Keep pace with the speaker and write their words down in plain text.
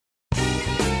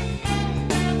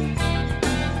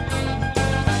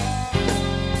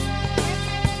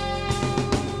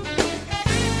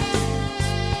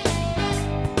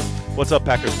What's up,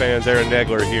 Packers fans? Aaron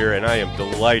Nagler here, and I am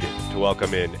delighted to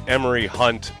welcome in Emory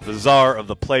Hunt, the czar of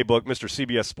the playbook, Mr.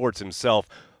 CBS Sports himself,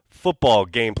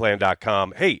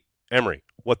 footballgameplan.com. Hey, Emory,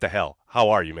 what the hell? How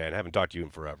are you, man? I haven't talked to you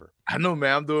in forever. I know,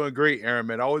 man. I'm doing great, Aaron,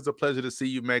 man. Always a pleasure to see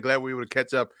you, man. Glad we were able to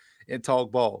catch up and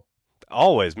talk ball.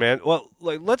 Always, man. Well,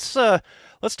 let's talk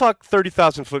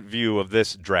 30,000-foot view of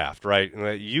this draft, right?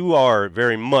 You are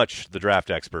very much the draft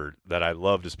expert that I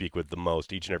love to speak with the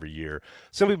most each and every year,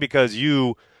 simply because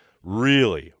you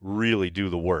really, really do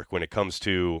the work when it comes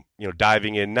to,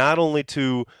 diving in not only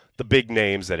to the big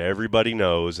names that everybody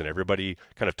knows and everybody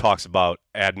kind of talks about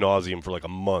ad nauseum for like a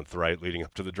month, right, leading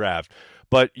up to the draft.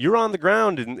 But you're on the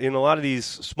ground in a lot of these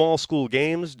small school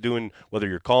games, doing whether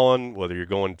you're calling, whether you're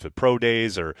going to pro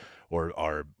days or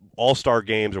all-star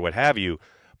games or what have you.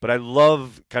 But I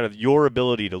love kind of your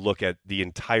ability to look at the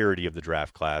entirety of the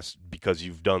draft class because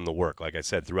you've done the work, like I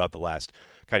said, throughout the last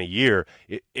kind of year.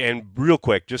 And real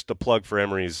quick, just a plug for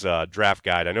Emory's draft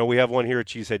guide. I know we have one here at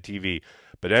Cheesehead TV,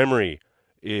 but Emory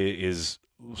is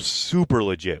super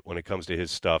legit when it comes to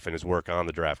his stuff and his work on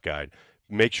the draft guide.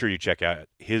 Make sure you check out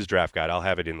his draft guide. I'll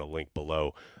have it in the link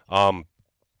below.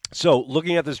 So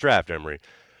looking at this draft, Emory,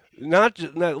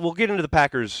 we'll get into the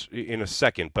Packers in a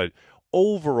second, but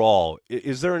overall,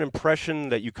 is there an impression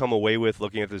that you come away with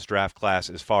looking at this draft class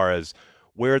as far as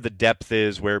where the depth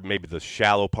is, where maybe the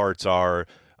shallow parts are,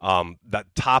 that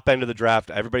top end of the draft?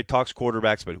 Everybody talks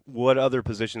quarterbacks, but what other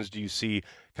positions do you see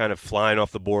kind of flying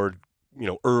off the board,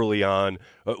 early on?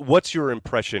 What's your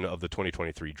impression of the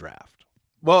 2023 draft?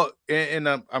 Well, and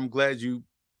I'm glad you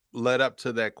led up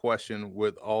to that question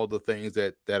with all the things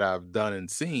that I've done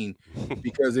and seen,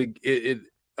 because it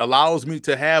allows me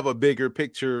to have a bigger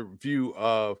picture view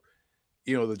of,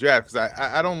 the draft. Because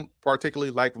I don't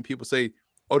particularly like when people say,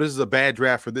 oh, this is a bad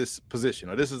draft for this position,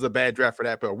 or this is a bad draft for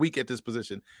that, or weak at this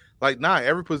position. Like,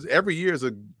 every year is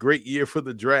a great year for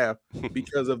the draft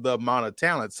because of the amount of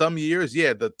talent. Some years,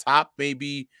 the top may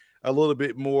be a little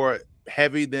bit more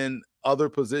heavy than other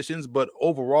positions, but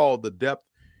overall, the depth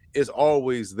is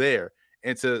always there.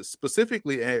 And to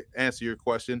specifically answer your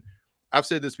question, I've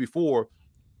said this before,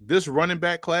 this running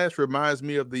back class reminds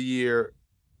me of the year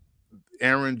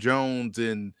Aaron Jones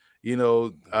and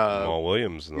Jamal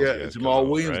Williams. Jamal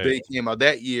Williams right? Day came out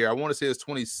that year. I want to say it's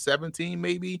 2017,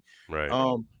 maybe.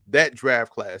 Right. That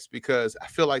draft class, because I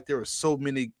feel like there are so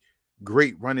many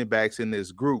great running backs in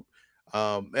this group.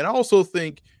 And I also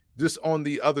think, just on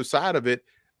the other side of it,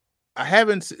 I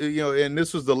haven't, and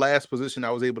this was the last position I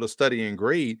was able to study and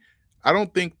grade. I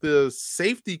don't think the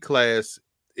safety class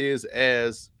is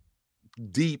as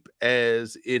deep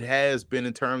as it has been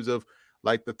in terms of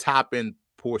like the top end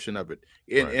portion of it.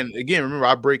 And again, remember,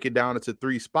 I break it down into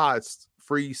three spots: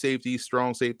 free safety,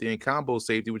 strong safety, and combo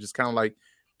safety, which is kind of like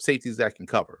safeties that can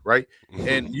cover, right?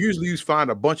 And usually you find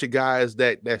a bunch of guys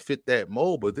that fit that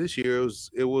mold, but this year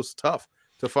it was tough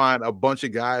to find a bunch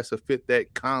of guys to fit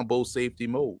that combo safety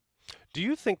mold. Do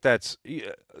you think that's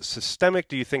systemic?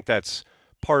 Do you think that's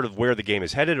part of where the game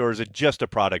is headed, or is it just a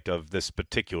product of this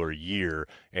particular year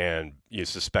and you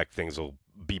suspect things will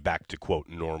be back to, quote,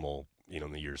 normal,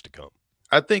 in the years to come?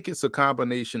 I think it's a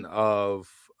combination of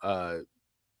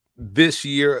this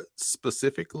year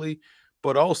specifically,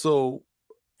 but also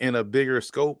in a bigger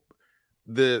scope,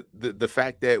 the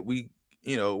fact that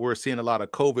we're seeing a lot of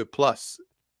COVID plus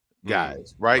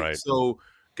guys, right? So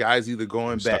guys either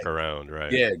going back, stuck around,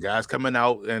 right? Yeah, guys coming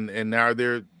out and now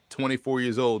they're 24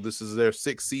 years old. This is their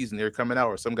sixth season. They're coming out,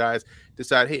 or some guys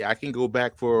decide, hey, I can go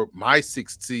back for my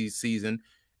sixth season.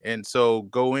 And so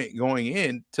going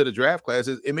into the draft class,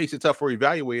 it makes it tough for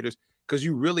evaluators, because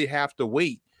you really have to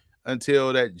wait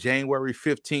until that January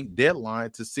 15th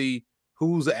deadline to see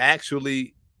who's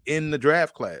actually in the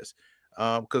draft class,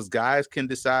 because guys can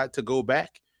decide to go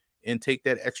back and take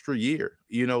that extra year,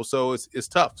 so it's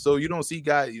tough. So you don't see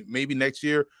guys, maybe next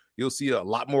year you'll see a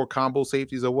lot more combo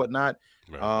safeties or whatnot.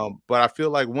 Right. But I feel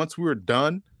like once we're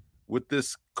done with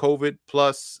this COVID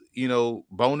plus,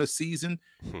 bonus season,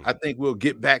 I think we'll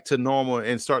get back to normal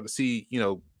and start to see,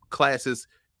 classes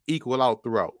equal out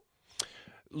throughout.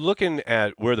 Looking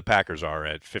at where the Packers are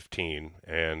at 15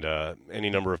 and any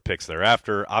number of picks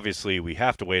thereafter, obviously we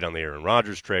have to wait on the Aaron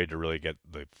Rodgers trade to really get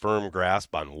the firm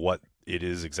grasp on what it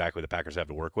is exactly the Packers have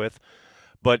to work with.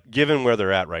 But given where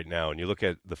they're at right now, and you look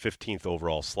at the 15th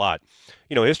overall slot,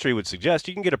 history would suggest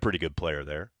you can get a pretty good player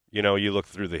there. You look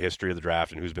through the history of the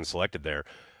draft and who's been selected there.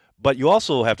 But you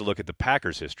also have to look at the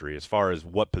Packers' history as far as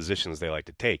what positions they like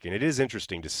to take. And it is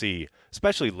interesting to see,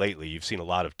 especially lately, you've seen a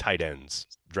lot of tight ends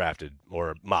drafted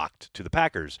or mocked to the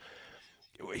Packers.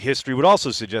 History would also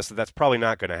suggest that that's probably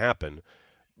not going to happen.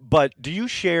 But do you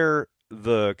share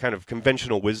the kind of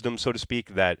conventional wisdom, so to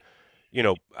speak, that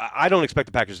I don't expect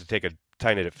the Packers to take a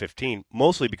tight end at 15,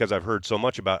 mostly because I've heard so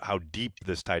much about how deep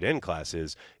this tight end class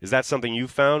is. Is that something you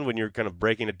found when you're kind of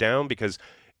breaking it down? Because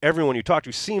everyone you talk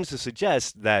to seems to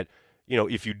suggest that,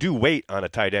 if you do wait on a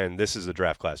tight end, this is the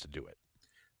draft class to do it.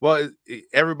 Well,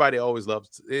 everybody always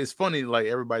loves. It's funny, like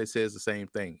everybody says the same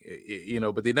thing,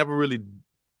 but they never really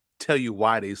tell you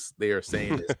why they are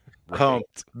saying this. Um, Right.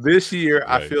 this year,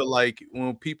 I Right. feel like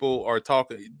when people are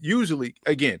talking, usually,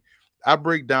 again, I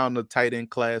break down the tight end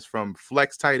class from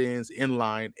flex tight ends,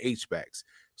 inline, H backs.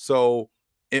 So,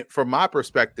 from my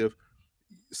perspective,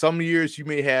 some years you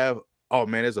may have, oh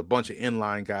man, there's a bunch of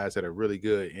inline guys that are really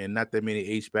good and not that many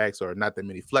H backs or not that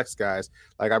many flex guys.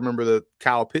 Like I remember the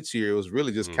Kyle Pitts year, it was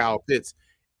really just Hmm. Kyle Pitts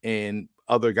and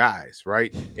other guys,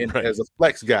 right? And Right. as a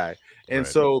flex guy. And Right.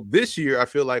 so this year, I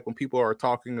feel like when people are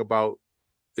talking about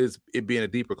it being a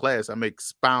deeper class, I'm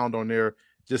expound on their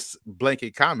just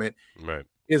blanket comment Right.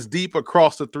 is deep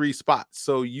across the three spots.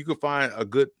 So you could find a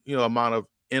good, amount of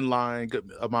inline,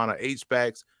 good amount of H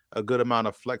backs, a good amount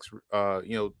of flex,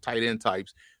 tight end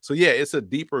types. So yeah, it's a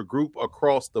deeper group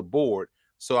across the board.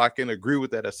 So I can agree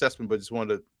with that assessment, but just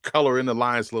wanted to color in the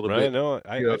lines a little Right. bit, No,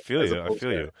 I feel as a you. I post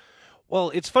feel guy. you. Well,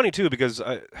 it's funny too because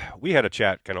we had a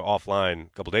chat kind of offline a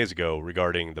couple days ago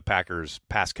regarding the Packers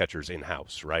pass catchers in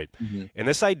house, right? Mm-hmm. And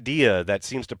this idea that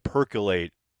seems to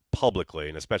percolate publicly,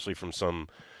 and especially from some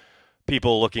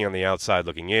people looking on the outside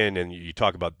looking in, and you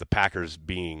talk about the Packers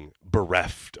being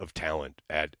bereft of talent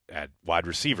at wide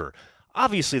receiver.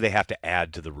 Obviously, they have to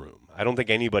add to the room. I don't think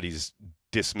anybody's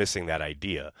dismissing that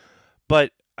idea.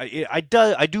 But I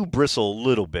do bristle a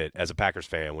little bit as a Packers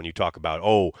fan when you talk about,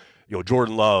 oh,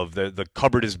 Jordan Love, the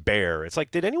cupboard is bare. It's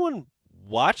like, did anyone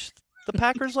watch the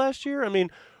Packers last year? I mean,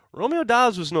 Romeo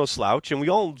Dobbs was no slouch, and we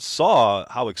all saw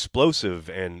how explosive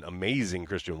and amazing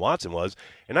Christian Watson was.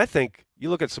 And I think you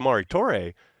look at Samari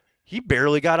Torre, he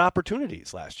barely got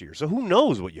opportunities last year. So who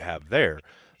knows what you have there?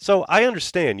 So I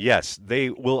understand, yes, they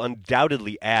will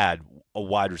undoubtedly add a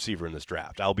wide receiver in this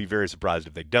draft. I'll be very surprised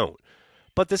if they don't.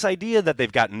 But this idea that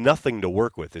they've got nothing to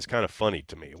work with is kind of funny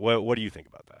to me. What do you think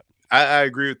about that? I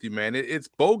agree with you, man. It's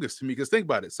bogus to me because think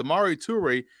about it. Samari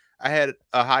Toure, I had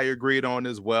a higher grade on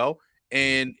as well. Mm,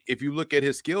 And if you look at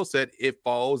his skill set, it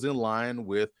falls in line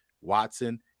with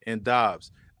Watson and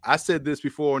Dobbs. I said this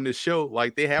before on this show,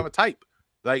 like they have a type.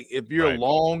 Like if you're right.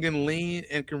 long and lean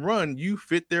and can run, you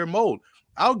fit their mold.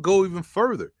 I'll go even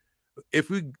further. If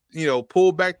we,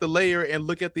 pull back the layer and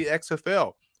look at the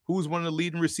XFL, who's one of the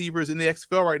leading receivers in the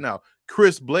XFL right now?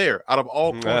 Chris Blair, out of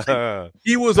all corners.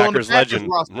 He was on the Packers Packers legend,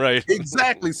 roster. right?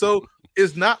 Exactly. So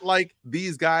it's not like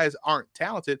these guys aren't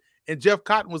talented. And Jeff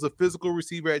Cotton was a physical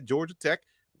receiver at Georgia Tech.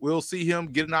 We'll see him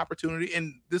get an opportunity.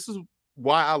 And this is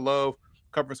why I love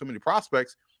covering so many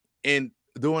prospects and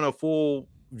doing a full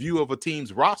view of a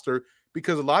team's roster,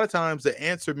 because a lot of times the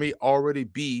answer may already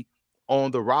be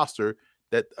on the roster,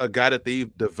 that a guy that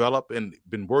they've developed and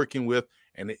been working with,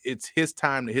 and it's his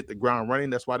time to hit the ground running.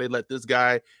 That's why they let this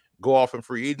guy go off in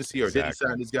free agency or didn't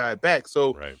sign Exactly. this guy back.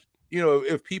 So, Right.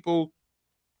 if people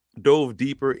dove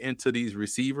deeper into these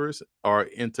receivers or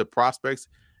into prospects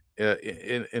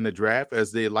in the draft,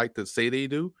 as they like to say they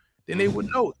do, then they would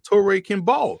Mhm. know Torrey can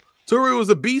ball. Torrey was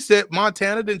a beast at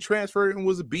Montana, then transferred and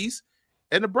was a beast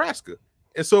at Nebraska.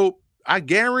 And so I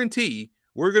guarantee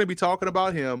we're going to be talking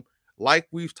about him like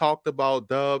we've talked about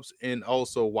Dubs and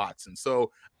also Watson.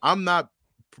 So I'm not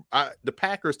the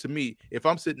Packers, to me, if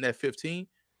I'm sitting at 15,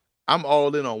 I'm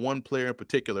all in on one player in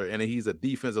particular, and he's a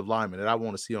defensive lineman that I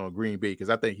want to see on Green Bay because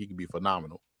I think he could be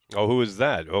phenomenal. Oh, who is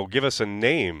that? Oh, give us a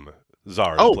name,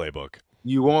 Czar's Oh, playbook.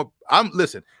 you want?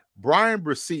 Listen. Brian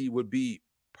Bresee would be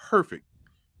perfect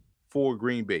for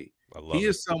Green Bay. I He love it.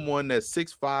 is someone that's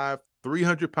 6'5",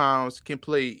 300 pounds, can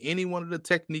play any one of the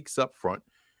techniques up front.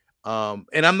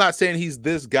 And I'm not saying he's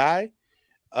this guy.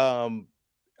 Um,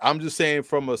 I'm just saying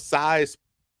from a size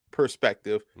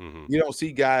perspective, Hmm. you don't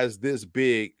see guys this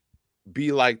big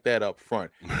be like that up front.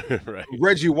 Right.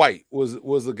 Reggie White was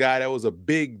a guy that was a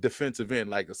big defensive end,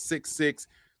 like a 6'6",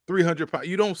 300 pounds.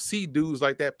 You don't see dudes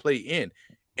like that play in.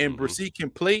 And Hmm. Brissy can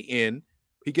play in.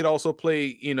 He could also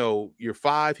play, your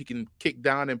five. He can kick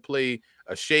down and play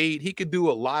a shade. He could do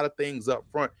a lot of things up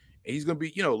front. And he's gonna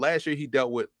be, last year he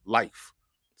dealt with life.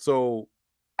 So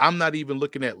I'm not even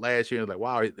looking at last year and like,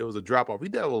 wow, there was a drop off. He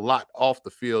dealt a lot off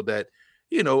the field that,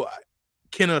 you know,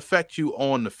 can affect you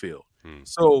on the field. Hmm.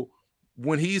 So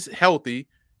when he's healthy,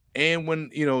 and when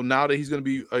now that he's going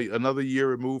to be another year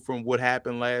removed from what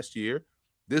happened last year,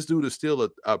 this dude is still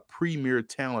a premier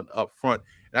talent up front.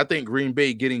 And I think Green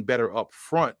Bay getting better up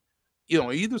front,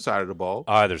 on either side of the ball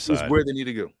Either is side. where they need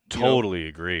to go. Totally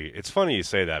agree. It's funny you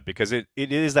say that because it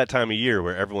is that time of year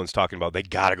where everyone's talking about they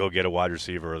got to go get a wide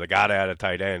receiver or they got to add a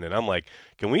tight end. And I'm like,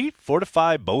 can we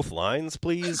fortify both lines,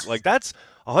 please? Like, that's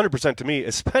 100% to me,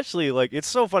 especially like, it's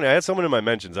so funny. I had someone in my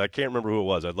mentions. I can't remember who it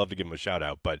was. I'd love to give him a shout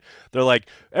out. But they're like,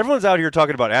 everyone's out here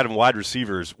talking about adding wide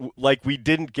receivers like we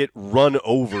didn't get run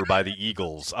over by the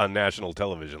Eagles on national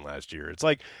television last year. It's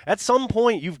like, at some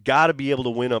point, you've got to be able to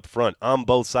win up front on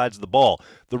both sides of the ball.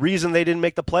 The reason they didn't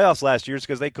make the playoffs last year is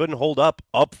because they couldn't hold up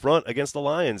front against the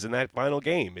Lions in that final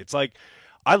game. It's like,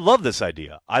 I love this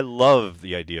idea. I love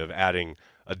the idea of adding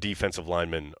a defensive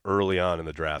lineman early on in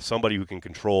the draft, somebody who can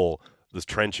control the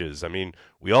trenches. I mean,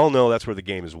 we all know that's where the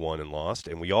game is won and lost,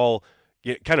 and we all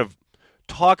kind of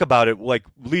talk about it like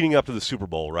leading up to the Super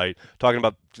Bowl, right? Talking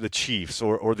about the Chiefs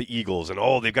or the Eagles, and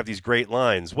oh, they've got these great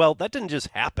lines. Well, that didn't just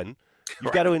happen.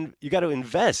 You've got Right. to you got to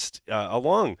invest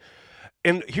along.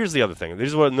 And here's the other thing. This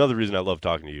is what another reason I love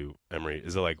talking to you, Emory,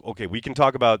 is that like, okay, we can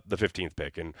talk about the 15th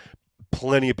pick, and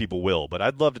plenty of people will, but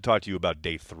I'd love to talk to you about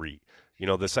day 3. You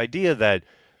know, this idea that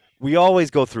we always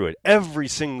go through it every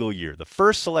single year. The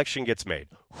first selection gets made,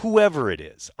 whoever it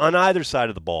is, on either side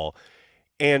of the ball.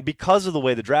 And because of the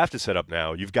way the draft is set up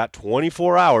now, you've got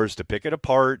 24 hours to pick it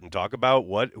apart and talk about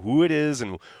who it is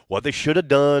and what they should have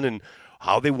done and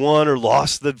how they won or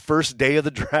lost the first day of the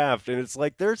draft. And it's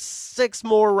like there's 6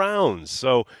 more rounds.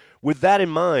 So with that in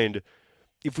mind,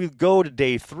 if we go to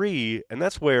day 3, and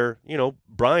that's where,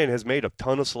 Brian has made a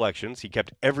ton of selections. He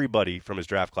kept everybody from his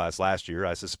draft class last year.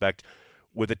 I suspect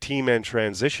with a team in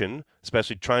transition,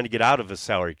 especially trying to get out of a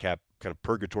salary cap kind of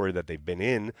purgatory that they've been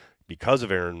in because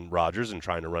of Aaron Rodgers and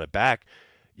trying to run it back,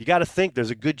 you got to think there's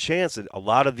a good chance that a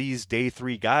lot of these day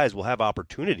 3 guys will have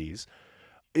opportunities.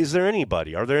 Is there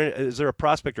anybody? Is there a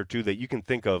prospect or two that you can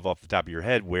think of off the top of your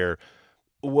head where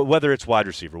whether it's wide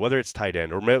receiver, whether it's tight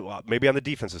end, or maybe on the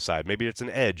defensive side, maybe it's an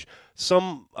edge,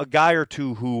 a guy or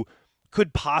two who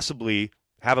could possibly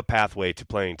have a pathway to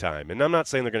playing time. And I'm not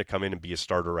saying they're going to come in and be a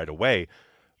starter right away.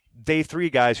 Day 3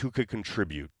 guys who could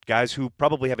contribute, guys who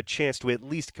probably have a chance to at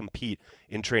least compete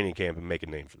in training camp and make a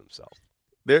name for themselves.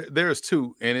 There's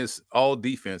two, and it's all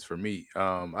defense for me. I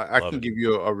Love can it. give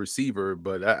you a receiver,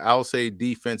 but I'll say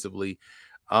defensively,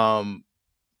 um,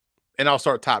 and I'll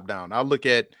start top down. I'll look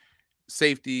at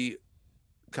safety,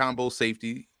 combo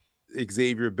safety,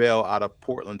 Xavier Bell out of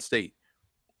Portland State.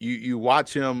 You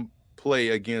watch him play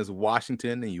against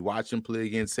Washington and you watch him play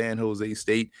against San Jose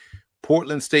State.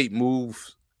 Portland State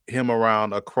moves him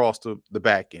around across the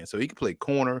back end. So he can play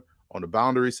corner on the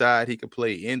boundary side. He can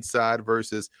play inside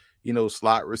versus,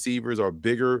 slot receivers or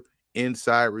bigger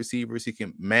inside receivers. He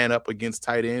can man up against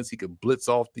tight ends. He can blitz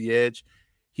off the edge.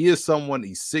 He is someone,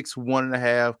 he's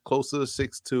 6'1.5", close to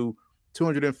 6'2",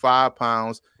 205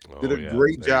 pounds. Did Oh a yeah,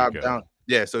 great there you job go. down.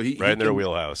 Yeah, so Right he in their can.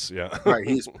 wheelhouse. Yeah. Right,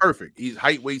 he's perfect. He's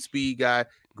height, weight, speed guy.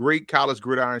 Great college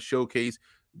gridiron showcase.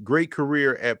 Great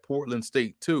career at Portland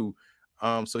State too.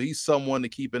 So he's someone to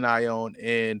keep an eye on.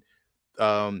 And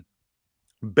um,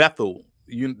 Bethel,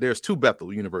 there's 2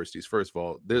 Bethel universities. First of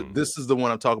all, this is the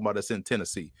one I'm talking about. That's in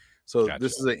Tennessee. So Gotcha.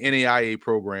 this is an NAIA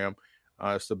program.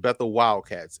 It's the Bethel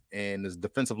Wildcats, and this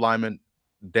defensive lineman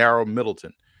Darrell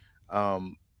Middleton.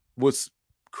 What's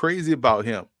crazy about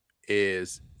him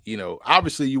is,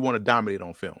 obviously you want to dominate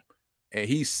on film. And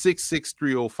he's 6'6",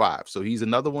 305. So he's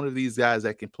another one of these guys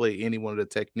that can play any one of the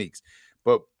techniques.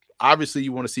 But obviously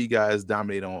you want to see guys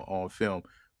dominate on film.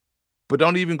 But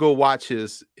don't even go watch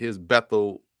his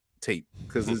Bethel tape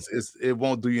because it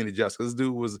won't do you any justice. This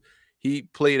dude he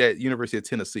played at University of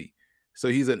Tennessee. So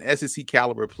he's an SEC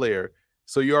caliber player.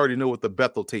 So you already know what the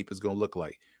Bethel tape is going to look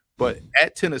like. But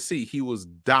at Tennessee, he was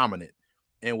dominant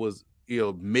and was,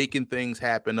 making things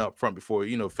happen up front before,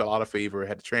 fell out of favor,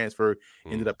 had to transfer,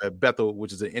 ended up at Bethel,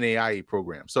 which is an NAIA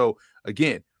program. So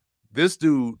again, this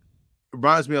dude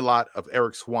reminds me a lot of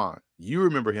Eric Swan. You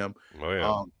remember him. Oh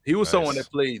yeah. He was someone Nice.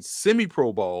 that played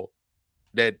semi-pro ball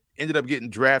that ended up getting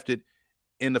drafted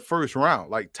in the first round,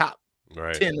 like top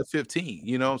Right. 10 to 15.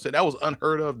 You know what I'm saying? That was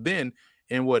unheard of then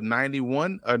in what,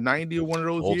 91 or 90 or one of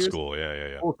those Old years? school. Yeah, yeah,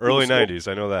 yeah. Old school. Early So 90s.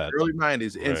 I know that. early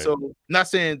 90s. And Right. so not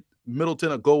saying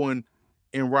Middleton are going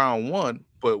in round 1,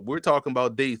 but we're talking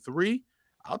about day 3.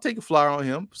 I'll take a flyer on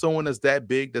him. Someone that's that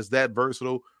big, that's that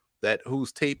versatile, that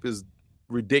whose tape is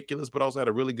ridiculous, but also had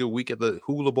a really good week at the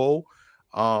Hula Bowl.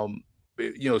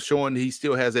 Showing he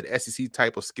still has that SEC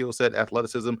type of skill set,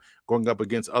 athleticism, going up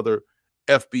against other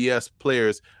FBS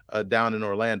players down in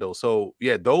Orlando. So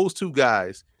yeah, those 2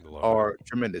 guys Love it. are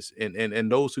tremendous, and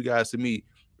those 2 guys to me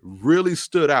really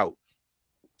stood out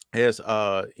as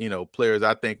players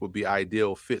I think would be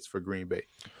ideal fits for Green Bay.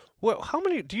 Well, how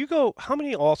many do you go? How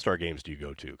many All Star games do you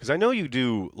go to? Because I know you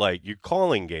do like you're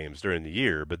calling games during the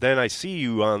year, but then I see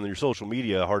you on your social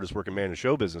media, hardest working man in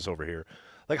show business over here.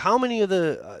 Like, how many of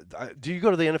the do you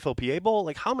go to the NFLPA Bowl?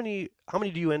 Like, how many? How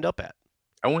many do you end up at?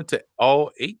 I went to all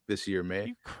 8 this year, man.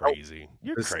 You I crazy?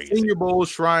 You're The crazy. Senior Bowl,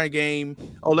 Shrine Game.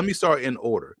 Oh, let me start in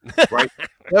order, right?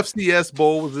 FCS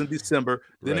Bowl was in December.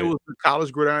 Then it Right. was the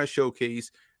College Gridiron Showcase.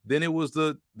 Then it was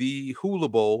the Hula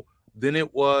Bowl. Then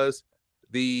it was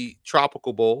the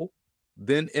Tropical Bowl.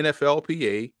 Then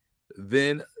NFLPA.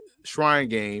 Then Shrine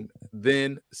Game.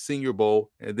 Then Senior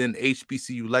Bowl, and then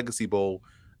HBCU Legacy Bowl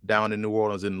down in New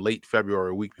Orleans in late February,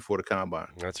 a week before the combine.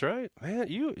 That's right, man.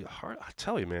 I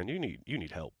tell you, man, you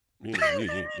need help. You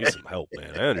need some help,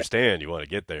 man. I understand you want to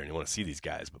get there and you want to see these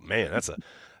guys, but man, that's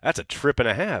a trip and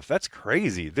a half. That's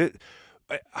crazy.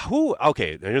 Who?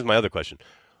 Okay, and here's my other question.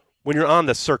 When you're on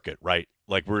the circuit, right?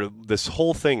 Like we're this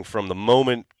whole thing from the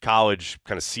moment college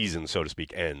kind of season, so to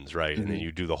speak, ends, right? And then Mhm.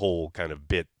 you do the whole kind of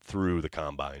bit through the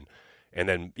combine, and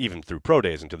then even through pro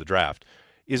days into the draft.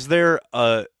 Is there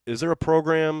a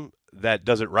program that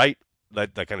does it right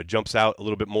that kind of jumps out a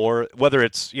little bit more, whether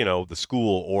it's the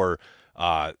school or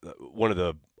one of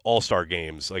the all star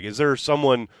games? Like, is there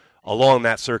someone along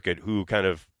that circuit who kind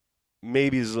of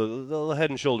maybe is a little head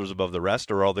and shoulders above the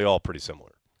rest, or are they all pretty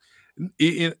similar?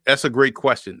 That's a great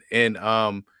question, and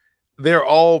they're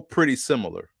all pretty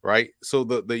similar, right? So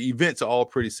the events are all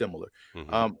pretty similar.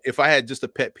 Hmm. If I had just a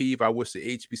pet peeve, I wish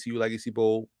the HBCU Legacy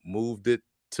Bowl moved it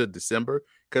to December,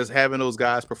 because having those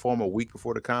guys perform a week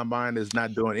before the combine is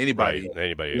not doing Right. anybody.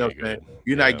 Anybody You know any what I'm saying? good?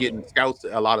 You're not Yeah. getting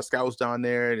a lot of scouts down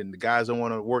there, and the guys don't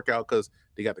want to work out because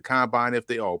they got the combine. If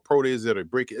they are pro days that are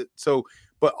break it, so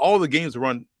but all the games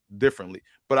run differently.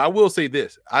 But I will say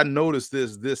this: I noticed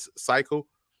this cycle,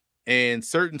 and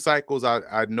certain cycles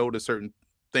I noticed certain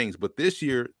things, but this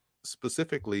year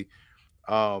specifically,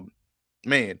 um,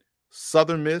 man,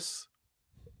 Southern Miss,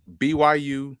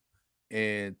 BYU,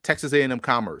 and Texas A&M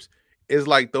Commerce is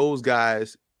like those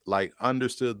guys like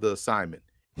understood the assignment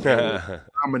and were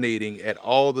dominating at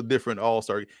all the different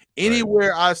all-star. Right.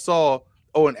 Anywhere I saw,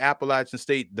 an Appalachian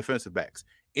State defensive backs,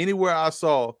 anywhere I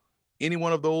saw any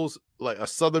one of those, like a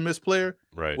Southern Miss player,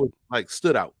 Right. was like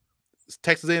stood out.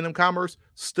 Texas A&M Commerce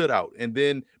stood out, and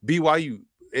then BYU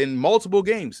in multiple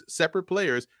games, separate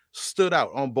players stood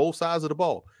out on both sides of the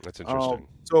ball. That's interesting.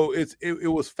 So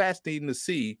it was fascinating to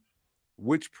see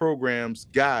which programs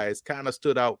guys kind of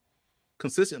stood out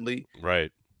consistently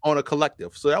Right. on a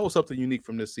collective. So that was something unique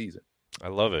from this season. I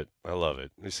love it. I love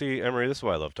it. You see, Emery, this is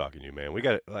why I love talking to you, man.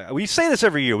 We say this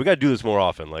every year. We got to do this more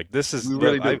often. Like this is We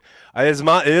really do. it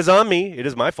is on me. It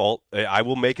is my fault. I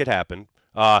will make it happen.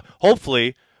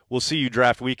 Hopefully, we'll see you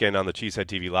draft weekend on the Cheesehead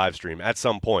TV live stream at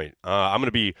some point. I'm going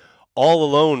to be all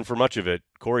alone for much of it.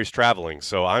 Corey's traveling,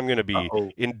 so I'm going to be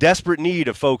Uh-oh. in desperate need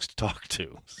of folks to talk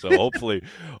to. So hopefully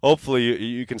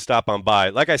you can stop on by.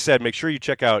 Like I said, make sure you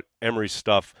check out Emery's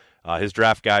stuff. His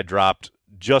draft guide dropped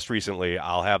just recently.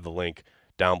 I'll have the link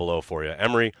down below for you.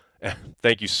 Emery,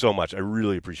 thank you so much. I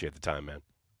really appreciate the time, man.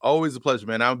 Always a pleasure,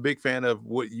 man. I'm a big fan of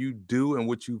what you do and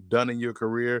what you've done in your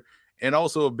career, and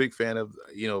also a big fan of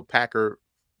Packer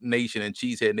Nation and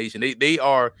Cheesehead Nation. They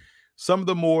are some of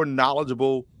the more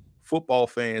knowledgeable football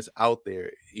fans out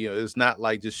there. It's not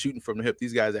like just shooting from the hip.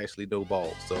 These guys actually know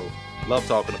ball. So love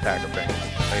talking to Packer fans.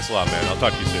 Thanks a lot, man. I'll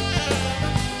talk to you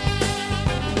soon.